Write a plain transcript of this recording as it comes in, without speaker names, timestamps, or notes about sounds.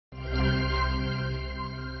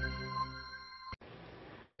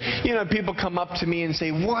you know, people come up to me and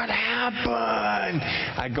say, "What happened?"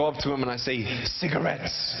 I go up to them and I say,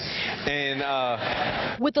 "Cigarettes." And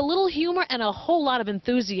with a little humor and a whole lot of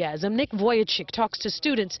enthusiasm, Nick Vujicic talks to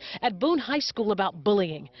students at Boone High School about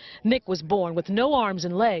bullying. Nick was born with no arms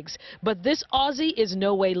and legs, but this Aussie is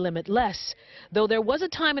no way limitless. Though there was a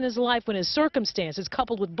time in his life when his circumstances,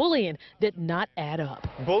 coupled with bullying, did not add up.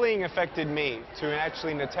 Bullying affected me to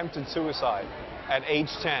actually an attempted suicide at age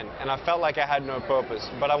 10, and I felt like I had no purpose.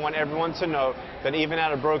 But I want everyone to know that even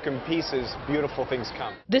out of broken pieces, beautiful things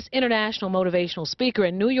come. This international motivational speaker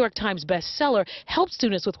and New York Times bestseller helps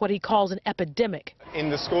students with what he calls an epidemic. In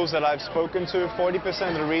the schools that I've spoken to,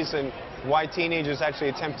 40% of the reason why teenagers actually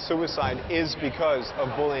attempt suicide is because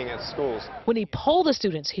of bullying at schools. When he polled the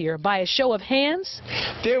students here by a show of hands,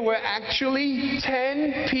 there were actually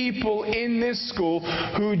 10 people in this school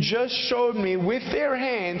who just showed me with their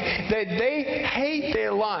hand that they hate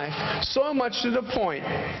their life so much to the point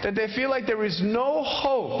that they feel like there is no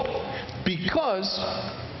hope because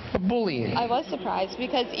of bullying. I was surprised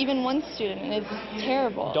because even one student is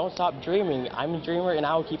terrible. Don't stop dreaming. I'm a dreamer and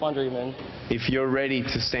I will keep on dreaming. If you're ready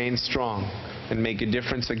to stand strong and make a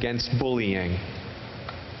difference against bullying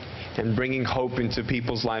and bringing hope into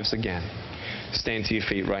people's lives again, stand to your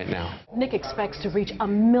feet right now. Nick expects to reach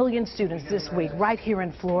 1 million students this week right here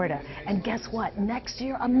in Florida. And guess what? Next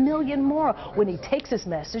year, 1 million more when he takes his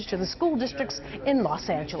message to the school districts in Los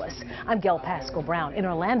Angeles. I'm Gail Pascal Brown in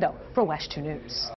Orlando for WESH 2 News.